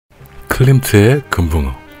클림트의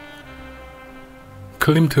금붕어.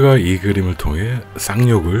 클림트가 이 그림을 통해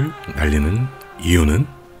쌍욕을 날리는 이유는?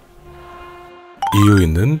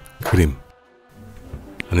 이유있는 그림.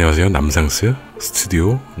 안녕하세요, 남상스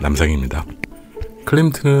스튜디오 남상입니다.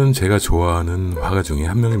 클림트는 제가 좋아하는 화가 중에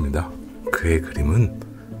한 명입니다. 그의 그림은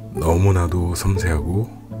너무나도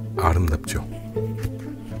섬세하고 아름답죠.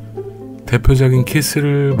 대표적인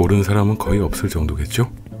키스를 모르는 사람은 거의 없을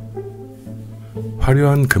정도겠죠.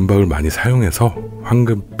 화려한 금박을 많이 사용해서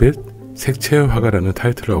황금빛 색채 화가라는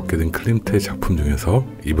타이틀을 얻게 된 클림트의 작품 중에서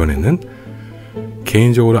이번에는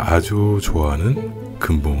개인적으로 아주 좋아하는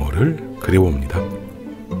금붕어를 그려봅니다.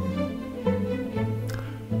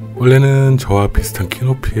 원래는 저와 비슷한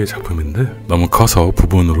키높이의 작품인데 너무 커서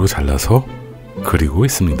부분으로 잘라서 그리고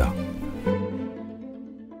있습니다.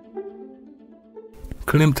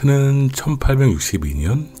 클림트는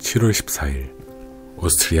 1862년 7월 14일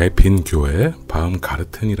오스트리아의 빈 교회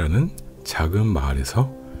바움가르텐이라는 작은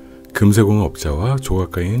마을에서 금세공업자와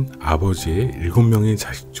조각가인 아버지의 7명의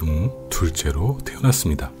자식 중 둘째로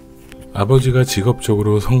태어났습니다. 아버지가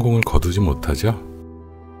직업적으로 성공을 거두지 못하자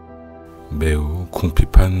매우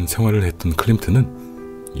궁핍한 생활을 했던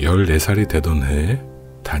클림트는 14살이 되던 해에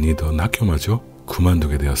다니던 학교마저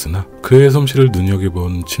그만두게 되었으나 그의 솜씨를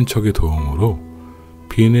눈여겨본 친척의 도움으로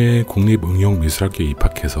빈의 국립응용미술학교에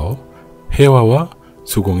입학해서 회화와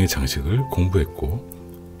수공예 장식을 공부했고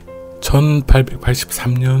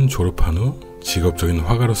 1883년 졸업한 후 직업적인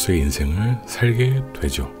화가로서의 인생을 살게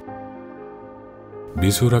되죠.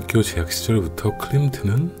 미술학교 재학 시절부터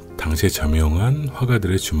클림트는 당시에 저명한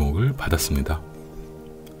화가들의 주목을 받았습니다.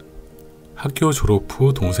 학교 졸업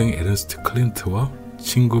후 동생 에른스트 클림트와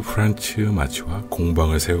친구 프란츠 마츠와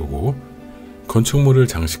공방을 세우고 건축물을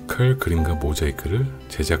장식할 그림과 모자이크를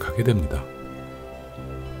제작하게 됩니다.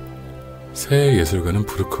 새 예술가는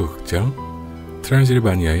브루크 극장,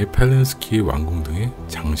 트란실바니아의 펠렌스키 왕궁 등의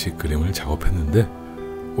장식 그림을 작업했는데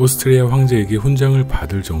오스트리아 황제에게 훈장을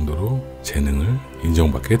받을 정도로 재능을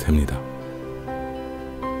인정받게 됩니다.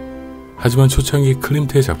 하지만 초창기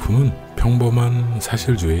클림트의 작품은 평범한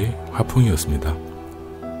사실주의 화풍이었습니다.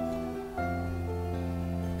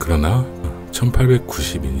 그러나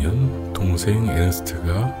 1892년 동생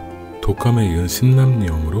에른스트가 독감에 이은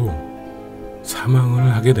심남염으로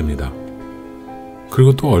사망을 하게 됩니다.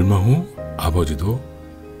 그리고 또 얼마 후 아버지도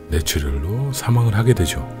뇌출혈로 사망을 하게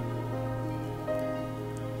되죠.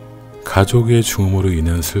 가족의 죽음으로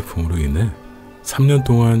인한 슬픔으로 인해 3년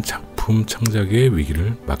동안 작품 창작의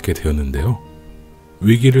위기를 맞게 되었는데요.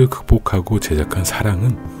 위기를 극복하고 제작한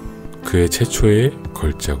사랑은 그의 최초의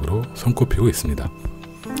걸작으로 손꼽히고 있습니다.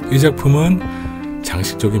 이 작품은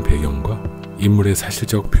장식적인 배경과 인물의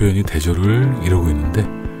사실적 표현이 대조를 이루고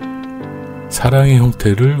있는데 사랑의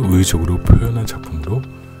형태를 우회적으로 표현한 작품으로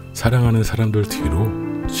사랑하는 사람들 뒤로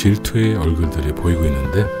질투의 얼굴들이 보이고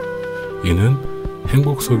있는데 이는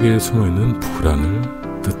행복 속에 숨어있는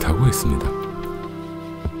불안을 뜻하고 있습니다.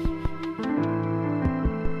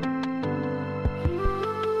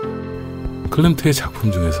 클림트의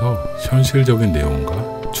작품 중에서 현실적인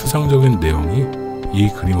내용과 추상적인 내용이 이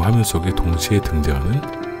그림 화면 속에 동시에 등장하는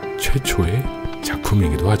최초의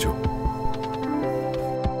작품이기도 하죠.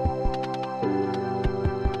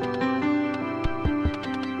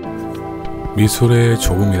 미술에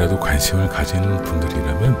조금이라도 관심을 가진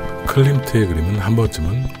분들이라면 클림트의 그림은 한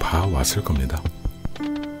번쯤은 봐왔을 겁니다.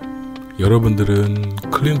 여러분들은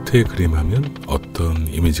클림트의 그림 하면 어떤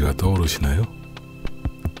이미지가 떠오르시나요?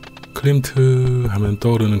 클림트 하면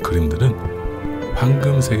떠오르는 그림들은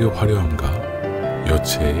황금색의 화려함과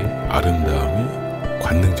여체의 아름다움이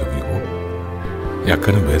관능적이고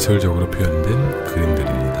약간은 외설적으로 표현된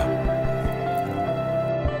그림들입니다.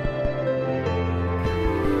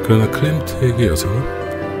 그러나 클림트에게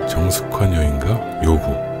여성은 정숙한 여인과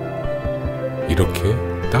요구, 이렇게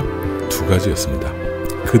딱 두 가지였습니다.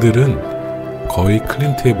 그들은 거의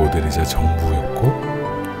클림트의 모델이자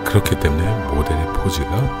전부였고 그렇기 때문에 모델의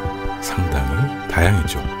포즈가 상당히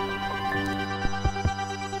다양했죠.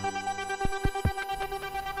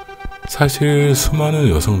 사실 수많은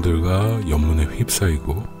여성들과 연문에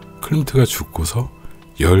휩싸이고 클림트가 죽고서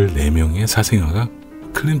 14명의 사생아가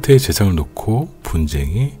클림트의 재상을 놓고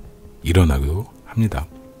분쟁이 일어나기도 합니다.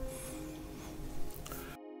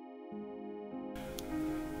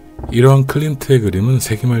 이러한 클림트의 그림은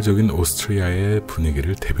세기말적인 오스트리아의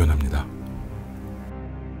분위기를 대변합니다.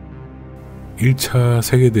 1차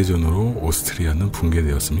세계대전으로 오스트리아는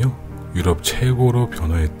붕괴되었으며 유럽 최고로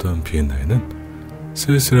변화했던 비엔나에는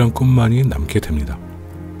쓸쓸한 꿈만이 남게 됩니다.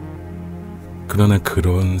 그러나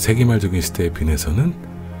그런 세기말적인 시대의 빈에서는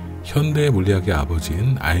현대 물리학의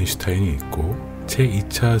아버지인 아인슈타인이 있고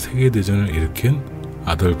제2차 세계대전을 일으킨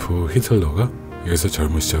아돌프 히틀러가 여기서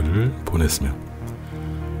젊은 시절을 보냈으며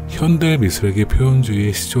현대 미술에게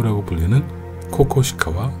표현주의의 시조라고 불리는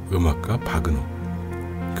코코시카와 음악가 바그너,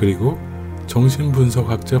 그리고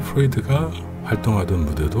정신분석학자 프로이드가 활동하던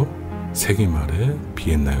무대도 세기 말의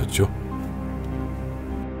비엔나였죠.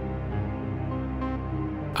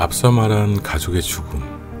 앞서 말한 가족의 죽음,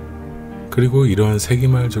 그리고 이러한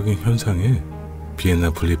세기말적인 현상에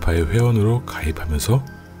비엔나 분리파의 회원으로 가입하면서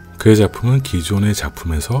그의 작품은 기존의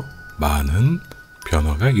작품에서 많은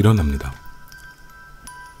변화가 일어납니다.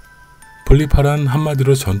 분리파란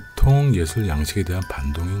한마디로 전통 예술 양식에 대한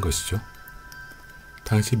반동인 것이죠.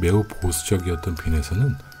 당시 매우 보수적이었던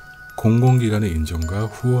빈에서는 공공기관의 인정과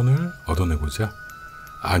후원을 얻어내고자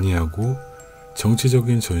안이하고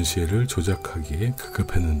정치적인 전시회를 조작하기에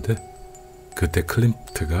급급했는데, 그때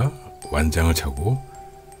클림트가 완장을 차고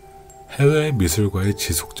해외 미술과의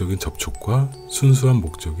지속적인 접촉과 순수한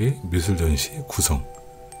목적의 미술 전시 구성,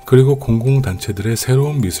 그리고 공공단체들의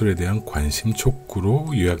새로운 미술에 대한 관심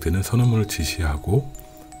촉구로 요약되는 선언문을 지시하고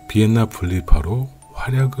비엔나 분리파로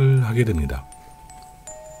활약을 하게 됩니다.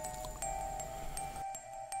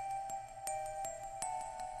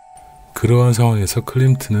 그러한 상황에서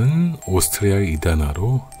클림트는 오스트리아의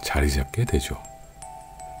이다나로 자리 잡게 되죠.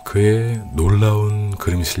 그의 놀라운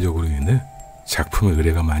그림 실력으로 인해 작품의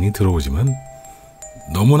의뢰가 많이 들어오지만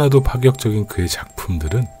너무나도 파격적인 그의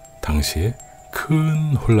작품들은 당시에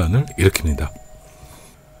큰 혼란을 일으킵니다.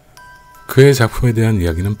 그의 작품에 대한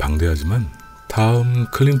이야기는 방대하지만 다음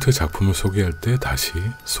클림트 작품을 소개할 때 다시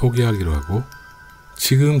소개하기로 하고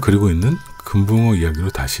지금 그리고 있는 금붕어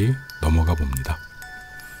이야기로 다시 넘어가 봅니다.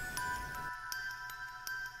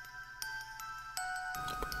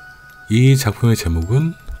 이 작품의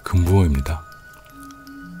제목은 금붕어입니다.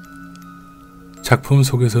 작품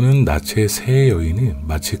속에서는 나체의 새 여인이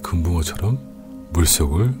마치 금붕어처럼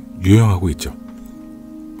물속을 유영하고 있죠.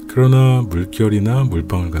 그러나 물결이나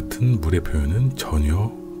물방울 같은 물의 표현은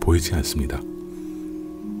전혀 보이지 않습니다.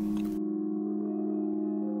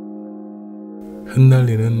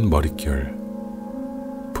 흩날리는 머릿결,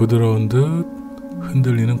 부드러운 듯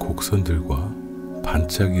흔들리는 곡선들과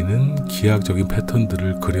반짝이는 기하학적인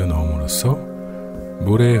패턴들을 그려 넣음으로써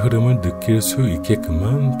물의 흐름을 느낄 수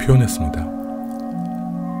있게끔만 표현했습니다.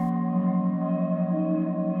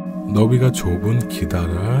 너비가 좁은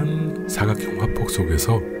기다란 사각형 화폭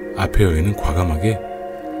속에서 앞에 여인은 과감하게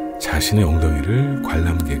자신의 엉덩이를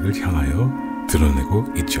관람객을 향하여 드러내고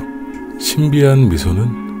있죠. 신비한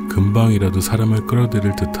미소는 금방이라도 사람을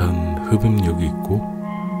끌어들일 듯한 흡입력이 있고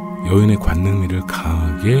여인의 관능미를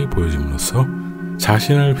강하게 보여줌으로써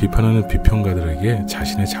자신을 비판하는 비평가들에게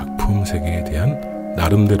자신의 작품 세계에 대한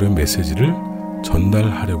나름대로의 메시지를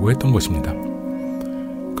전달하려고 했던 것입니다.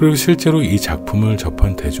 그리고 실제로 이 작품을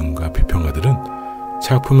접한 대중과 비평가들은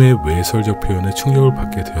작품의 외설적 표현에 충격을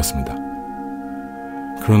받게 되었습니다.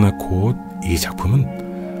 그러나 곧 이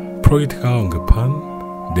작품은 프로이트가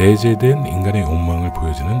언급한 내재된 인간의 욕망을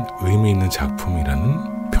보여주는 의미 있는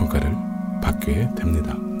작품이라는 평가를 받게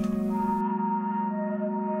됩니다.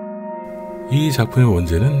 이 작품의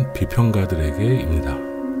원제는 비평가들에게입니다.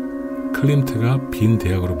 클림트가 빈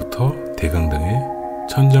대학으로부터 대강당에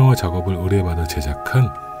천정화 작업을 의뢰받아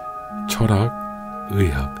제작한 철학,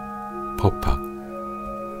 의학, 법학,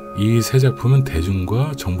 이 세 작품은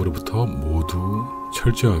대중과 정부로부터 모두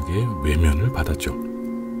철저하게 외면을 받았죠.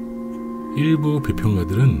 일부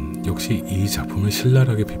비평가들은 역시 이 작품을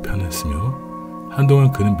신랄하게 비판했으며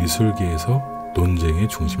한동안 그는 미술계에서 논쟁의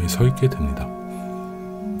중심에 서 있게 됩니다.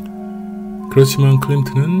 그렇지만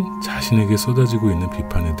클림트는 자신에게 쏟아지고 있는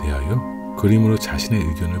비판에 대하여 그림으로 자신의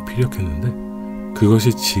의견을 피력했는데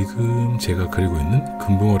그것이 지금 제가 그리고 있는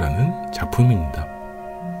금붕어라는 작품입니다.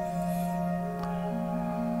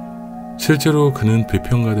 실제로 그는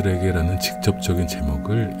비평가들에게라는 직접적인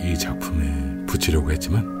제목을 이 작품에 붙이려고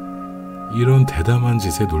했지만 이런 대담한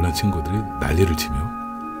짓에 놀란 친구들이 난리를 치며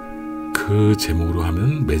그 제목으로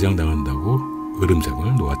하면 매장당한다고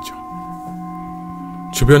으름장을 놓았죠.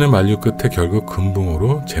 주변의 만류 끝에 결국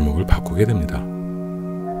금붕어로 제목을 바꾸게 됩니다.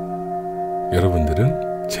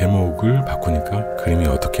 여러분들은 제목을 바꾸니까 그림이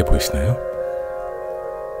어떻게 보이시나요?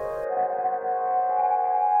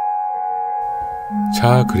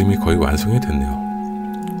 자, 그림이 거의 완성이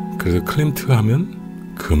됐네요. 그래서 클림트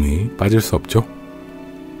하면 금이 빠질 수 없죠.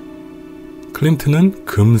 클림트는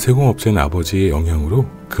금 세공업자인 아버지의 영향으로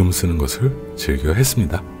금 쓰는 것을 즐겨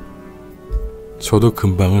했습니다. 저도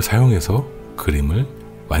금방을 사용해서 그림을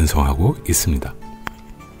완성하고 있습니다.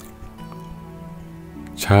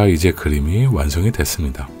 자, 이제 그림이 완성이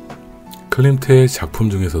됐습니다. 클림트의 작품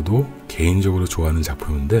중에서도 개인적으로 좋아하는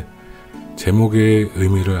작품인데 제목의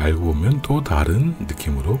의미를 알고 보면 또 다른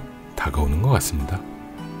느낌으로 다가오는 것 같습니다.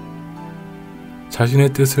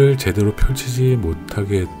 자신의 뜻을 제대로 펼치지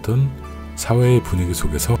못하게 했던 사회의 분위기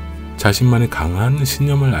속에서 자신만의 강한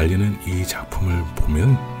신념을 알리는 이 작품을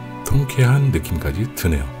보면 통쾌한 느낌까지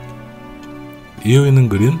드네요. 이유있는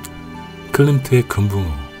그림 클림트의 금붕어,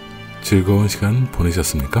 즐거운 시간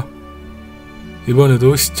보내셨습니까?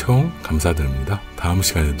 이번에도 시청 감사드립니다. 다음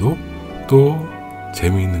시간에도 또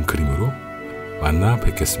재미있는 그림으로 만나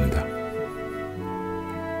뵙겠습니다.